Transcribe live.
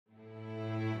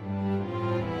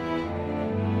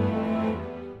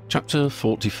Chapter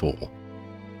 44.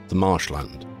 The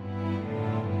Marshland.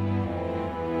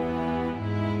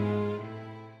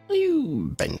 Are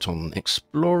you bent on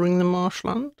exploring the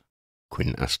marshland?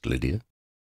 Quinn asked Lydia.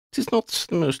 It is not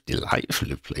the most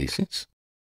delightful of places.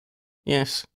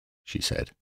 Yes, she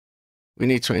said. We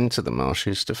need to enter the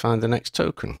marshes to find the next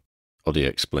token, Oddie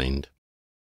explained.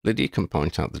 Lydia can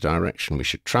point out the direction we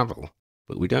should travel,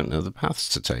 but we don't know the paths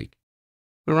to take.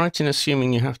 We're right in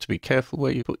assuming you have to be careful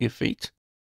where you put your feet.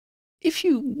 If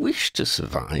you wish to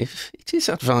survive, it is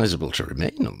advisable to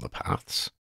remain on the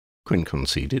paths, Quinn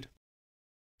conceded.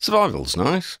 Survival's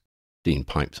nice, Dean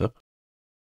piped up.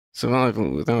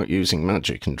 Survival without using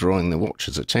magic and drawing the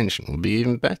Watcher's attention would be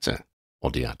even better,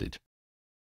 Oddie added.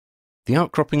 The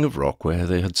outcropping of rock where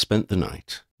they had spent the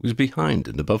night was behind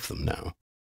and above them now.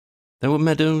 There were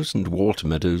meadows and water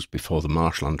meadows before the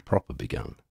marshland proper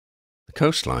began. The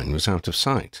coastline was out of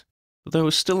sight, but there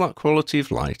was still that quality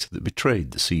of light that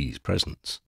betrayed the sea's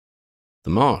presence.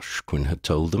 The marsh, Quinn had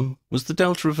told them, was the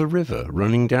delta of a river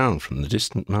running down from the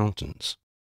distant mountains.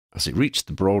 As it reached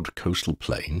the broad coastal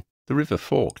plain, the river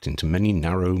forked into many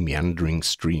narrow, meandering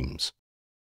streams.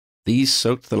 These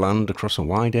soaked the land across a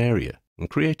wide area and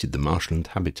created the marshland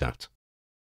habitat.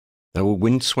 There were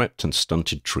windswept and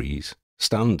stunted trees,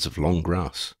 stands of long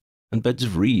grass, and beds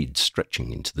of reeds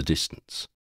stretching into the distance.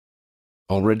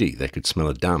 Already they could smell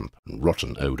a damp and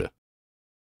rotten odour.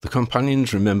 The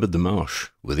companions remembered the marsh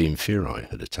where the Inferi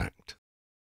had attacked.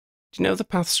 Do you know the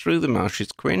paths through the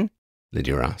marshes, Quinn?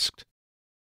 Lydia asked.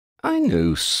 I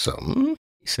know some,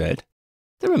 he said.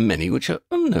 There are many which are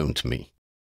unknown to me.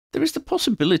 There is the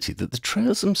possibility that the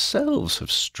trails themselves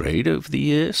have strayed over the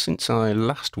years since I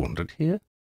last wandered here.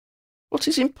 What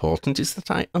is important is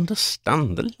that I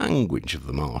understand the language of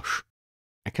the marsh.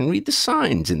 I can read the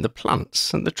signs in the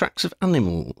plants and the tracks of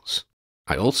animals.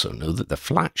 I also know that the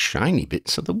flat, shiny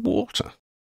bits are the water.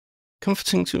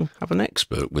 Comforting to have an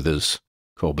expert with us,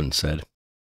 Corbin said.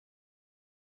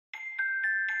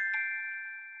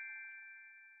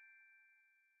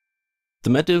 The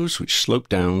meadows which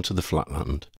sloped down to the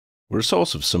flatland were a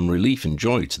source of some relief and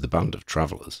joy to the band of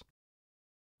travellers.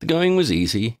 The going was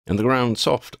easy and the ground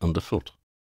soft underfoot.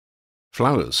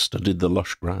 Flowers studded the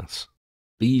lush grass.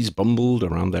 Bees bumbled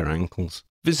around their ankles,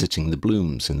 visiting the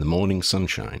blooms in the morning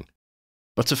sunshine.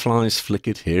 Butterflies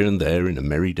flickered here and there in a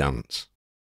merry dance.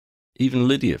 Even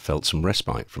Lydia felt some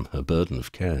respite from her burden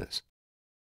of cares.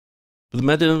 But the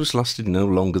meadows lasted no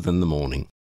longer than the morning.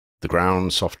 The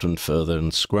ground softened further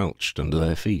and squelched under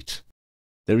their feet.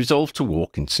 They resolved to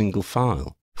walk in single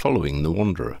file, following the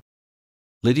wanderer.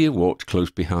 Lydia walked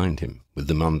close behind him with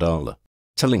the mandala,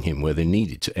 telling him where they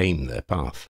needed to aim their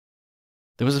path.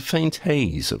 There was a faint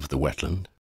haze over the wetland.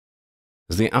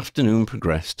 As the afternoon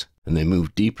progressed and they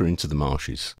moved deeper into the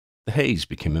marshes, the haze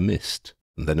became a mist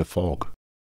and then a fog.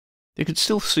 They could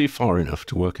still see far enough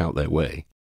to work out their way,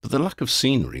 but the lack of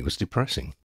scenery was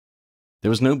depressing. There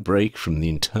was no break from the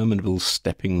interminable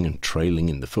stepping and trailing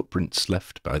in the footprints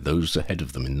left by those ahead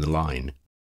of them in the line.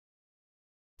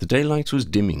 The daylight was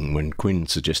dimming when Quinn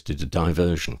suggested a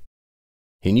diversion.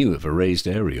 He knew of a raised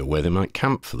area where they might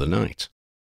camp for the night.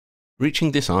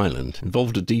 Reaching this island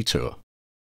involved a detour.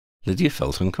 Lydia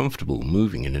felt uncomfortable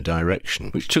moving in a direction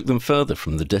which took them further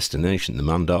from the destination the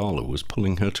mandala was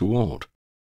pulling her toward.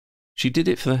 She did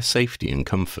it for their safety and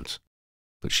comfort,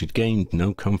 but she'd gained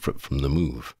no comfort from the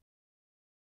move.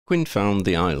 Quinn found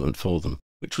the island for them,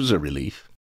 which was a relief.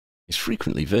 His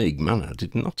frequently vague manner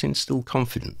did not instill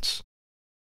confidence.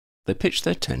 They pitched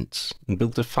their tents and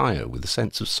built a fire with a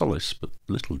sense of solace but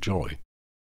little joy.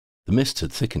 The mist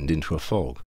had thickened into a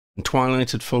fog, and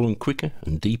twilight had fallen quicker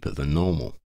and deeper than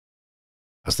normal.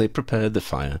 As they prepared the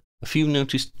fire, a few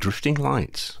noticed drifting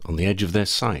lights on the edge of their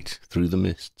sight through the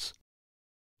mists.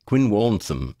 Quinn warned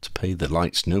them to pay the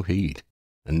lights no heed,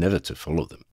 and never to follow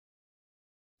them.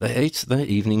 They ate their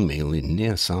evening meal in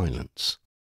near silence.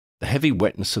 The heavy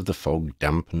wetness of the fog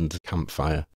dampened the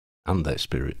campfire and their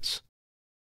spirits.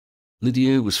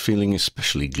 Lydia was feeling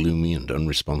especially gloomy and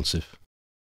unresponsive.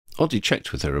 Oddie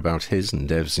checked with her about his and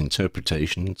Dev's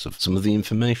interpretations of some of the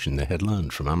information they had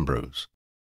learned from Ambrose.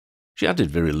 She added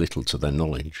very little to their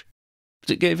knowledge, but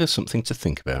it gave her something to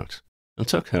think about, and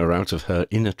took her out of her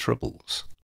inner troubles.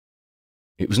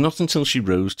 It was not until she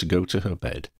rose to go to her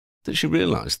bed that she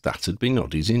realised that had been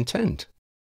Oddie's intent.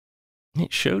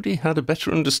 It showed he had a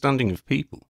better understanding of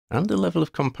people, and a level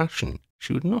of compassion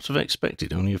she would not have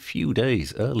expected only a few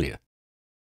days earlier.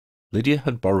 Lydia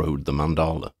had borrowed the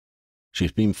mandala. She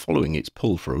had been following its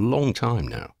pull for a long time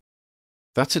now.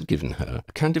 That had given her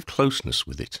a kind of closeness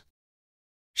with it.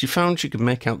 She found she could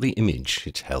make out the image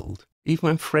it held, even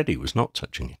when Freddie was not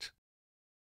touching it.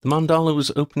 The mandala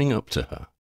was opening up to her,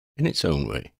 in its own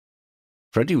way.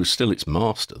 Freddie was still its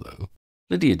master, though.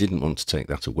 Lydia didn't want to take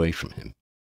that away from him.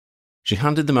 She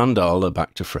handed the mandala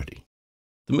back to Freddie.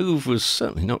 The move was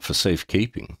certainly not for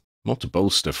safekeeping, more to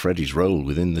bolster Freddie's role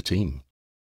within the team.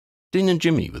 Dean and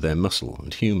Jimmy were their muscle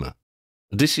and humour.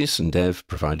 Odysseus and Dev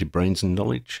provided brains and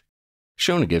knowledge.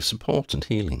 Shona gave support and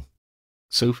healing.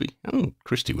 Sophie, and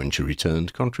Christy when she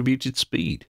returned, contributed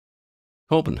speed.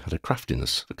 Corbin had a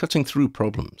craftiness for cutting through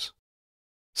problems.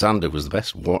 Xander was the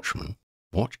best watchman,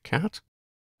 watch cat,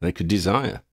 they could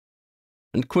desire.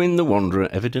 And Quinn the Wanderer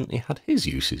evidently had his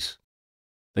uses.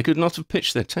 They could not have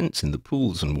pitched their tents in the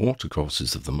pools and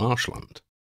watercourses of the marshland.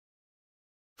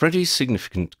 Freddie's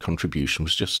significant contribution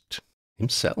was just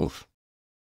himself.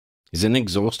 His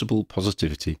inexhaustible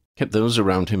positivity kept those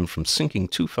around him from sinking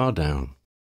too far down.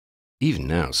 Even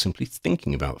now, simply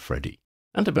thinking about Freddie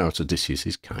and about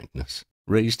Odysseus's kindness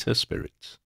raised her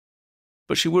spirits.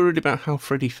 But she worried about how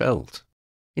Freddie felt.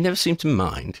 He never seemed to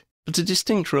mind, but a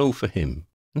distinct role for him,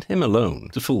 and him alone,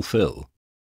 to fulfill,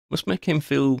 must make him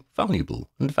feel valuable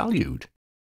and valued.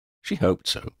 She hoped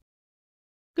so.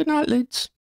 "Good night, Lids,"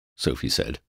 Sophie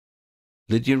said.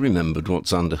 Lydia remembered what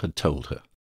Xander had told her.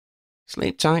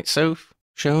 "Sleep tight, Soph,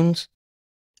 Shones.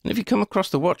 And if you come across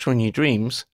the Watcher in your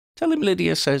dreams, tell him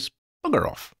Lydia says, bugger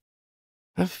off."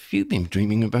 "Have you been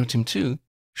dreaming about him too?"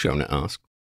 Shona asked.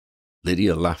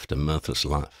 Lydia laughed a mirthless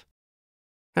laugh.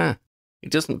 He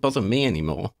doesn't bother me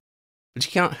anymore, but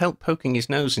he can't help poking his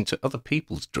nose into other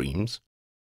people's dreams."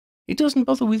 "He doesn't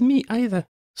bother with me either,"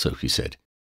 Sophie said.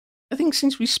 "I think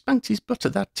since we spanked his butt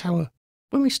at that tower,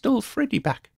 when we stole Freddie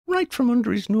back, right from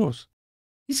under his nose,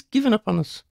 he's given up on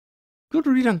us. Good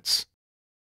riddance."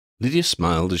 Lydia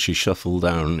smiled as she shuffled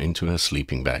down into her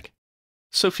sleeping bag.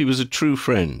 Sophie was a true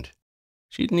friend.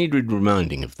 She needed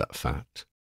reminding of that fact.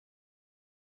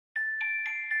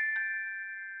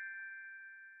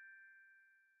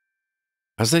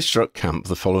 As they struck camp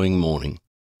the following morning,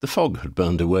 the fog had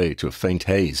burned away to a faint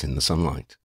haze in the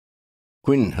sunlight.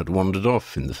 Quinn had wandered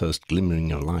off in the first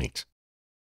glimmering of light.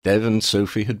 Dev and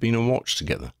Sophie had been on watch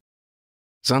together.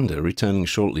 Xander, returning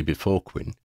shortly before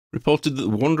Quinn, reported that the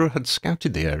Wanderer had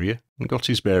scouted the area and got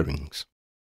his bearings.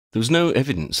 There was no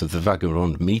evidence of the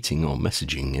vagabond meeting or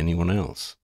messaging anyone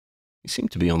else. He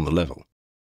seemed to be on the level.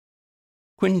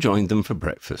 Quinn joined them for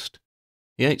breakfast.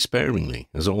 He ate sparingly,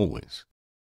 as always.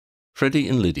 Freddie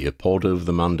and Lydia pored over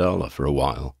the mandala for a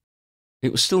while.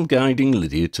 It was still guiding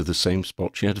Lydia to the same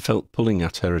spot she had felt pulling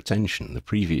at her attention the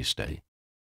previous day.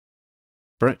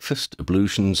 Breakfast,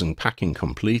 ablutions, and packing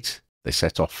complete, they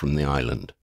set off from the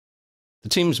island. The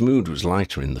team's mood was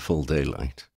lighter in the full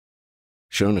daylight.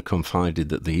 Shona confided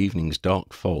that the evening's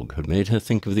dark fog had made her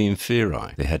think of the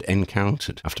inferi they had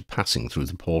encountered after passing through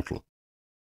the portal.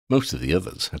 Most of the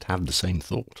others had had the same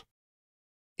thought.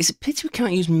 "It's a pity we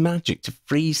can't use magic to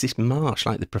freeze this marsh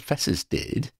like the professors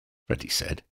did," Freddie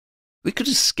said. "We could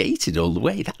have skated all the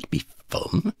way, that'd be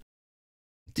fun."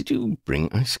 "Did you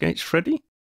bring ice skates, Freddie?"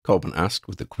 Corbin asked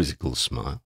with a quizzical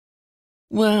smile.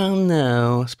 "Well,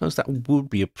 no, I suppose that would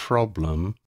be a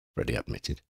problem," Freddie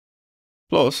admitted.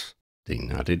 "Plus,"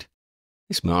 Dean added,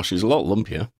 "this marsh is a lot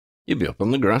lumpier. You'd be up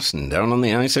on the grass and down on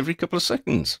the ice every couple of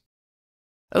seconds."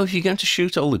 "Oh, if you're going to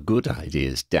shoot all the good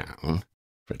ideas down,"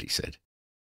 Freddie said.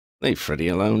 "Leave Freddie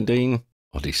alone, Dean,"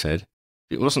 Oddie said.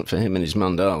 "If it wasn't for him and his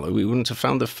mandala, we wouldn't have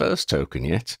found the first token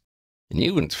yet, and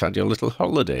you wouldn't have had your little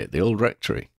holiday at the old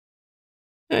rectory."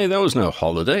 "Hey, that was no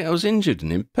holiday. I was injured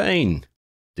and in pain,"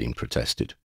 Dean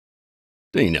protested.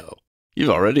 "Dino,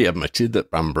 you've already admitted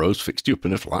that Ambrose fixed you up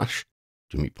in a flash,"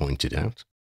 Jimmy pointed out,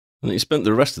 "and that you spent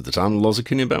the rest of the time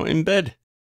lozzicking about in bed.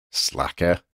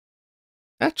 Slacker."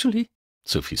 "Actually,"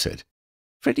 Sophie said,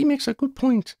 "Freddie makes a good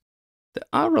point. There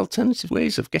are alternative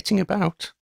ways of getting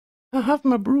about. I have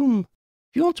my broom.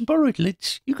 If you want to borrow it,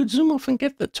 Lids, you could zoom off and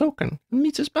get the token and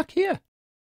meet us back here."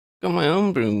 "Got my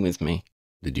own broom with me,"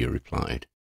 Lydia replied.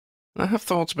 "I have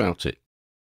thought about it.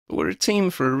 But we're a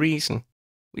team for a reason.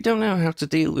 We don't know how to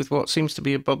deal with what seems to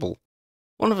be a bubble.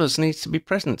 One of us needs to be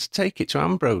present to take it to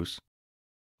Ambrose.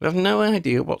 We have no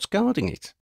idea what's guarding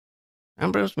it.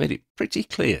 Ambrose made it pretty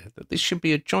clear that this should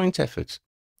be a joint effort,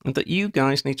 and that you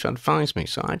guys need to advise me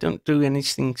so I don't do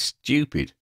anything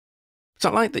stupid. But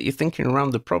I like that you're thinking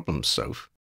around the problems,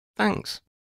 Soph. Thanks."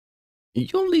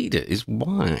 "Your leader is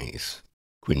wise,"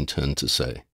 Quinn turned to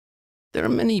say. "There are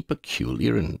many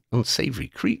peculiar and unsavoury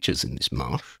creatures in this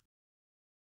marsh.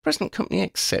 Present company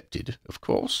excepted, of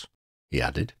course," he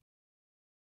added.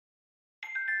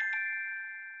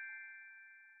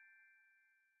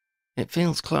 "It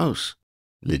feels close,"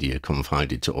 Lydia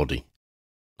confided to Oddie.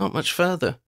 "Not much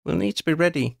further. We'll need to be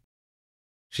ready."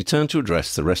 She turned to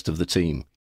address the rest of the team.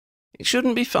 "It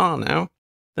shouldn't be far now.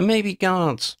 There may be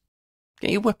guards.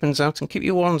 Get your weapons out and keep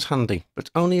your wands handy, but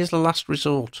only as a last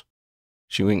resort.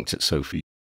 She winked at Sophie.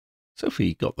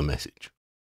 Sophie got the message.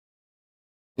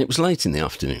 It was late in the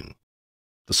afternoon.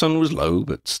 The sun was low,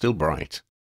 but still bright.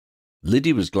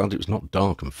 Lydia was glad it was not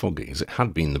dark and foggy as it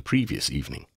had been the previous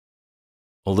evening.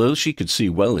 Although she could see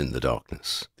well in the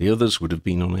darkness, the others would have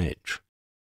been on edge.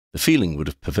 The feeling would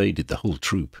have pervaded the whole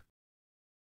troop.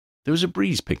 There was a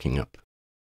breeze picking up.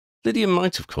 Lydia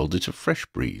might have called it a fresh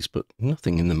breeze, but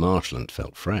nothing in the marshland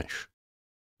felt fresh.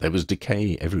 There was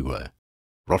decay everywhere.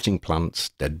 Rotting plants,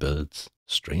 dead birds,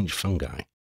 strange fungi.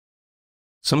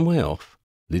 Some way off,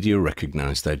 Lydia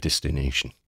recognized their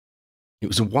destination. It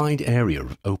was a wide area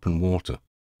of open water,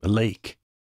 a lake.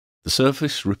 The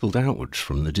surface rippled outwards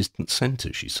from the distant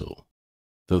centre, she saw,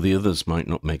 though the others might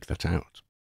not make that out.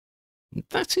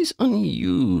 "That is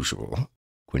unusual,"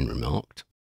 Quinn remarked.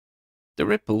 "The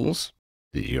ripples?"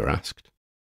 Lydia asked.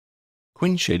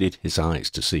 Quinn shaded his eyes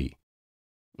to see.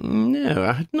 "No,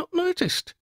 I had not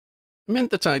noticed. It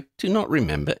meant that I do not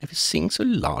remember ever seeing so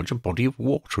large a body of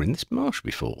water in this marsh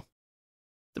before.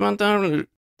 The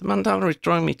mandala is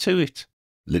drawing me to it,"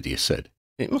 Lydia said.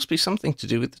 "It must be something to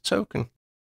do with the token."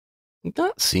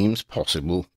 "That seems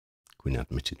possible," Quinn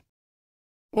admitted.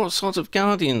 "What sort of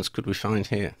guardians could we find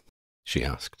here?" she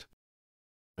asked.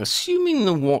 "Assuming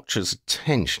the Watcher's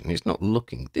attention is not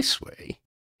looking this way,"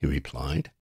 he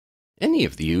replied. "Any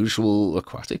of the usual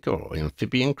aquatic or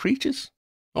amphibian creatures.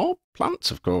 Or plants,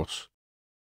 of course.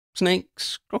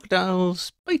 Snakes,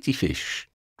 crocodiles, bitey fish,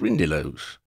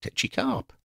 grindylows, tetchy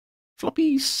carp,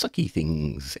 floppy, sucky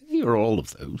things, any or all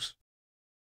of those."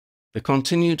 They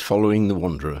continued following the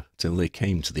wanderer till they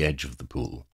came to the edge of the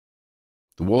pool.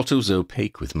 The water was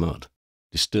opaque with mud,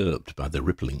 disturbed by the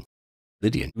rippling.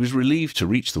 Lydia was relieved to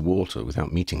reach the water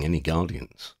without meeting any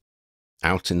guardians.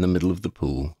 Out in the middle of the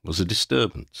pool was a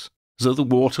disturbance, as though the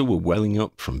water were welling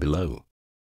up from below.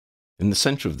 In the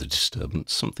centre of the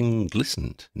disturbance something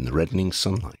glistened in the reddening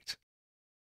sunlight.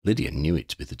 Lydia knew it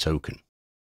to be the token.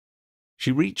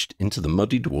 She reached into the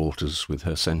muddied waters with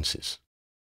her senses.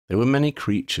 There were many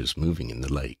creatures moving in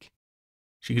the lake.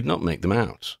 She could not make them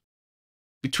out.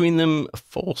 Between them a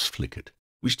force flickered,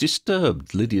 which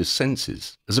disturbed Lydia's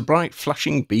senses, as a bright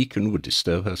flashing beacon would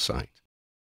disturb her sight.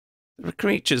 "There are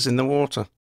creatures in the water,"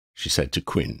 she said to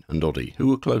Quinn and Oddie, who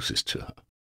were closest to her.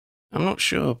 "I'm not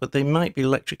sure, but they might be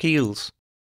electric eels.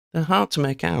 They're hard to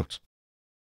make out."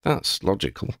 "That's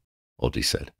logical," Oddie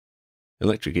said.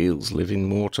 "Electric eels live in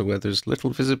water where there's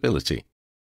little visibility.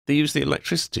 They use the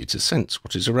electricity to sense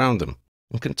what is around them,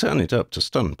 and can turn it up to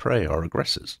stun prey or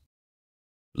aggressors."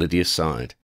 Lydia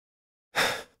sighed.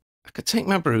 "I could take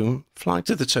my broom, fly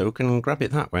to the token, and grab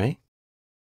it that way."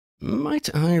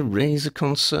 "Might I raise a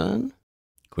concern?"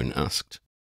 Quinn asked.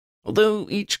 "Although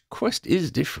each quest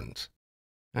is different,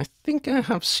 I think I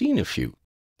have seen a few.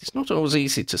 It's not always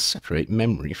easy to separate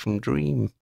memory from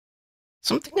dream.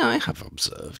 Something I have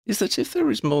observed is that if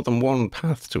there is more than one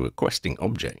path to a questing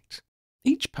object,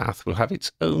 each path will have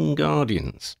its own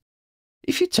guardians.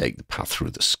 If you take the path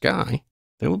through the sky,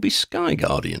 there will be sky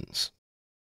guardians."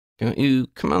 "Can't you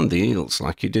command the eels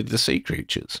like you did the sea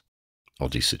creatures?"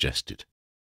 Oddie suggested.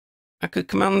 "I could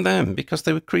command them because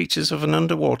they were creatures of an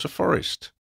underwater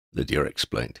forest," Lydia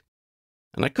explained.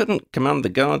 "And I couldn't command the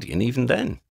guardian even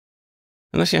then.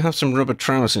 Unless you have some rubber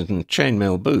trousers and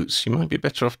chainmail boots, you might be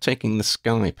better off taking the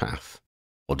sky path,"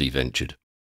 Oddie ventured.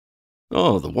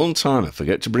 "Oh, the one time I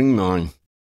forget to bring mine,"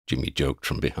 Jimmy joked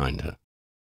from behind her.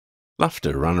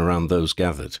 Laughter ran around those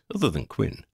gathered, other than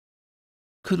Quinn.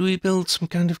 "Could we build some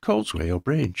kind of causeway or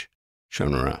bridge?"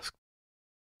 Shona asked.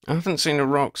 "I haven't seen a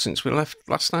rock since we left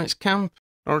last night's camp,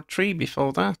 or a tree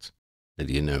before that,"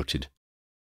 Lydia noted.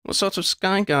 "What sort of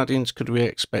sky guardians could we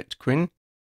expect, Quinn?"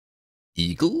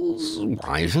 "Eagles,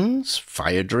 wyverns,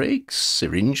 fire drakes,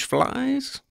 syringe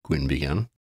flies," Quinn began.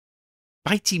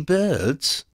 "Bitey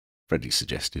birds," Freddie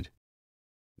suggested.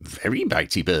 "Very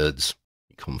bitey birds,"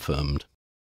 he confirmed.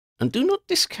 "And do not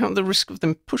discount the risk of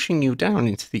them pushing you down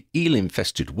into the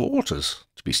eel-infested waters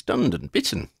to be stunned and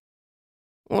bitten."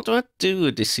 "What do I do,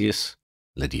 Odysseus?"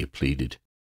 Lydia pleaded.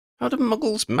 "How do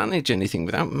muggles manage anything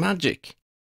without magic?"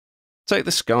 "Take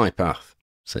the sky path,"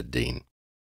 said Dean.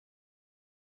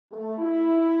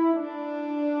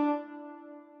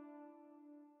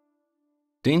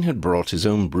 Dean had brought his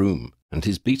own broom and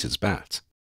his beater's bat.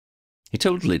 He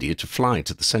told Lydia to fly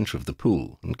to the centre of the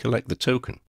pool and collect the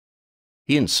token.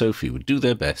 He and Sophie would do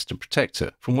their best to protect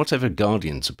her from whatever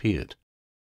guardians appeared.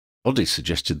 Oddie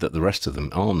suggested that the rest of them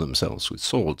arm themselves with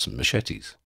swords and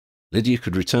machetes. Lydia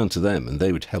could return to them and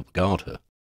they would help guard her.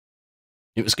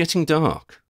 It was getting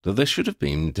dark, though there should have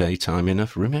been daytime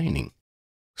enough remaining.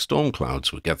 Storm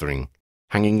clouds were gathering,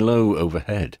 hanging low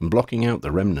overhead and blocking out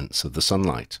the remnants of the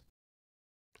sunlight.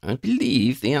 "I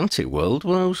believe the anti-world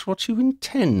knows what you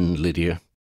intend, Lydia,"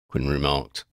 Quinn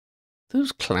remarked.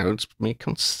 "Those clouds may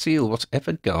conceal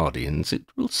whatever guardians it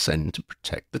will send to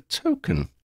protect the token."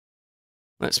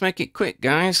 "Let's make it quick,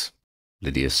 guys,"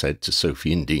 Lydia said to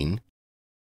Sophie and Dean.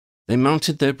 They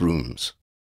mounted their brooms.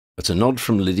 At a nod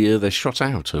from Lydia, they shot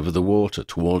out over the water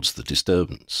towards the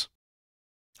disturbance.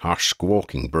 Harsh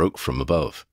squawking broke from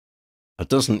above. A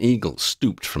dozen eagles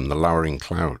stooped from the lowering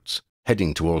clouds,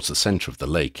 heading towards the centre of the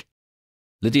lake.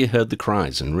 Lydia heard the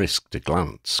cries and risked a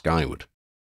glance skyward.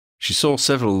 She saw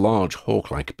several large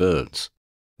hawk-like birds,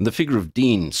 and the figure of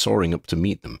Dean soaring up to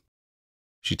meet them.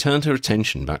 She turned her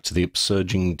attention back to the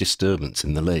upsurging disturbance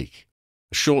in the lake,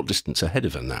 a short distance ahead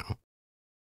of her now.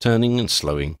 Turning and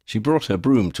slowing, she brought her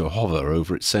broom to hover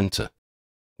over its centre.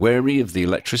 Wary of the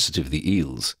electricity of the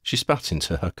eels, she spat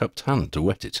into her cupped hand to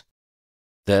wet it.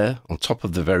 There, on top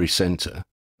of the very centre,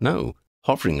 no,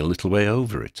 hovering a little way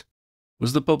over it,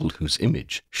 was the bubble whose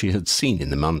image she had seen in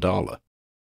the mandala.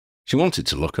 She wanted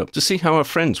to look up to see how her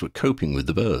friends were coping with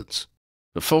the birds,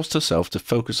 but forced herself to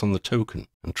focus on the token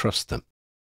and trust them.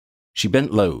 She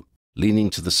bent low, leaning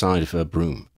to the side of her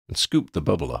broom, and scooped the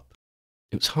bubble up.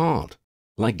 It was hard,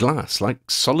 like glass,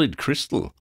 like solid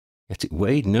crystal, yet it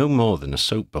weighed no more than a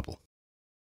soap bubble.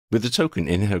 With the token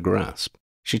in her grasp,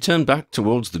 she turned back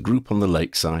towards the group on the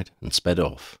lakeside and sped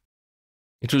off.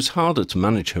 It was harder to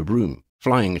manage her broom,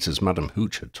 flying it as Madame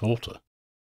Hooch had taught her.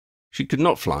 She could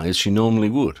not fly as she normally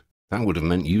would. That would have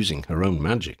meant using her own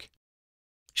magic.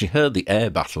 She heard the air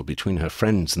battle between her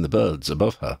friends and the birds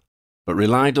above her, but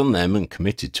relied on them and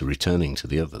committed to returning to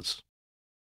the others.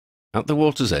 At the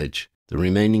water's edge, the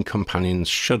remaining companions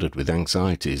shuddered with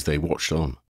anxiety as they watched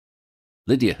on.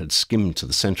 Lydia had skimmed to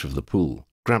the centre of the pool,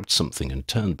 grabbed something and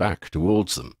turned back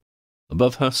towards them.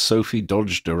 Above her, Sophie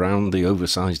dodged around the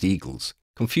oversized eagles,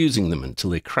 confusing them until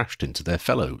they crashed into their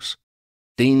fellows.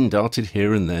 Dean darted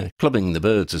here and there, clubbing the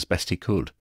birds as best he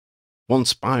could. One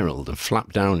spiralled and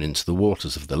flapped down into the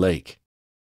waters of the lake.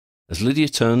 As Lydia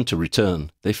turned to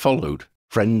return, they followed,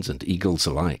 friends and eagles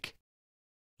alike.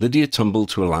 Lydia tumbled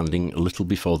to a landing a little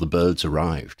before the birds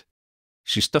arrived.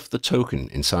 She stuffed the token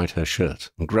inside her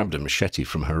shirt and grabbed a machete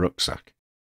from her rucksack.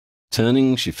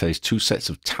 Turning, she faced two sets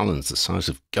of talons the size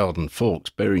of garden forks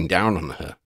bearing down on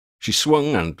her. She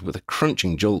swung and, with a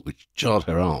crunching jolt which jarred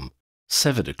her arm,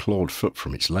 severed a clawed foot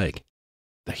from its leg.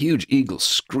 The huge eagle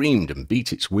screamed and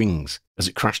beat its wings as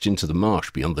it crashed into the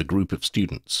marsh beyond the group of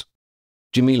students.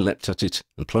 Jimmy leapt at it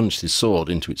and plunged his sword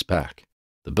into its back.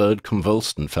 The bird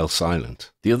convulsed and fell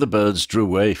silent. The other birds drew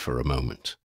away for a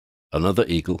moment. Another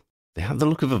eagle, they had the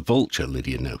look of a vulture,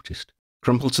 Lydia noticed,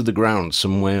 crumpled to the ground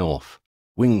some way off,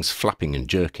 wings flapping and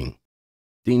jerking.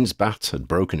 Dean's bat had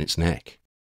broken its neck.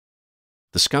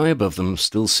 The sky above them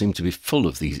still seemed to be full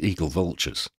of these eagle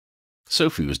vultures.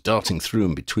 Sophie was darting through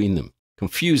and between them,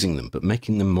 confusing them but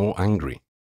making them more angry.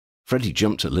 Freddie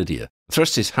jumped at Lydia,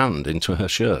 thrust his hand into her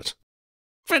shirt.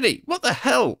 "Freddie, what the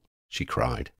hell?" she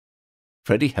cried.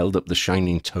 Freddie held up the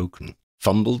shining token,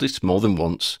 fumbled it more than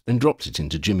once, then dropped it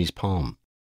into Jimmy's palm.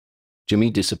 Jimmy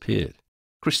disappeared.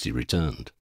 Christy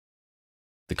returned.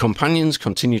 The companions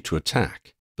continued to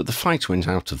attack, but the fight went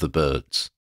out of the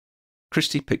birds.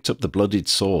 Christy picked up the bloodied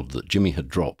sword that Jimmy had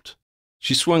dropped.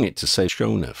 She swung it to save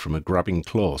Shona from a grabbing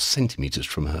claw centimetres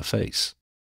from her face.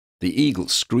 The eagle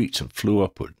screeched and flew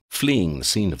upward, fleeing the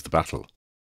scene of the battle.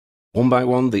 One by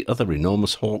one, the other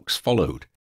enormous hawks followed,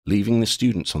 leaving the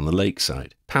students on the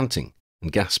lakeside, panting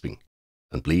and gasping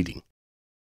and bleeding.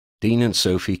 Dean and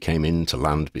Sophie came in to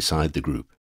land beside the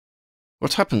group.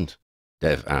 "What happened?"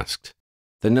 Dev asked.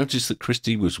 They noticed that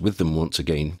Christy was with them once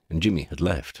again and Jimmy had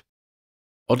left.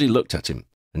 Oddie looked at him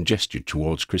and gestured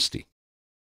towards Christy.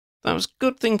 "That was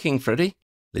good thinking, Freddie,"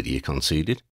 Lydia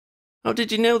conceded. "How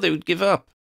did you know they would give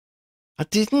up?" "I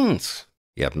didn't,"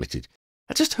 he admitted.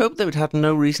 "I just hoped they would have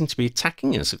no reason to be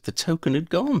attacking us if the token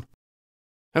had gone."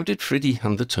 "How did Freddie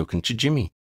hand the token to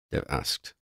Jimmy?" Dev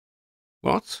asked.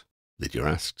 "What?" Lydia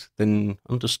asked, then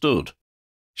understood.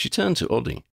 She turned to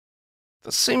Oddie.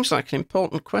 "That seems like an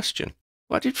important question.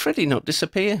 Why did Freddie not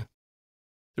disappear?"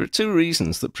 "There are two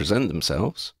reasons that present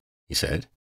themselves," he said.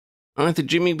 "Either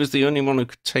Jimmy was the only one who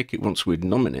could take it once we'd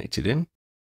nominated him,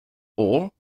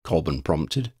 or," Corbin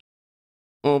prompted,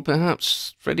 "or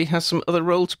perhaps Freddie has some other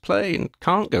role to play and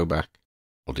can't go back,"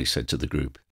 Oddie said to the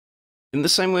group. "In the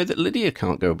same way that Lydia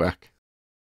can't go back."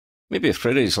 "Maybe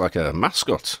Freddie's like a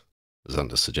mascot,"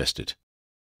 Xander suggested.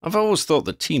 "I've always thought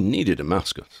the team needed a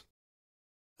mascot."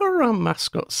 "Or a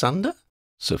mascot, Xander,"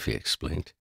 Sophie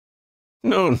explained.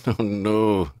 No,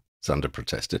 Xander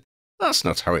protested. "That's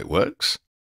not how it works.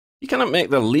 You cannot make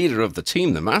the leader of the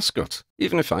team the mascot,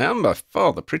 even if I am by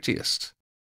far the prettiest."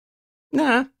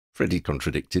 "Nah," Freddie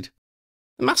contradicted.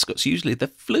 "The mascot's usually the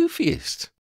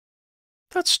floofiest."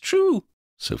 "That's true,"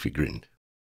 Sophie grinned.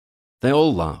 They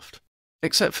all laughed,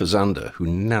 except for Xander, who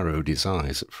narrowed his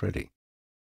eyes at Freddie.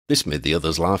 This made the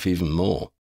others laugh even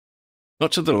more.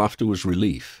 Much of the laughter was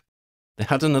relief. They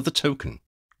had another token.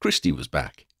 Christy was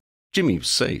back. Jimmy was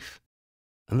safe.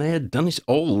 And they had done it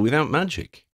all without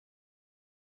magic.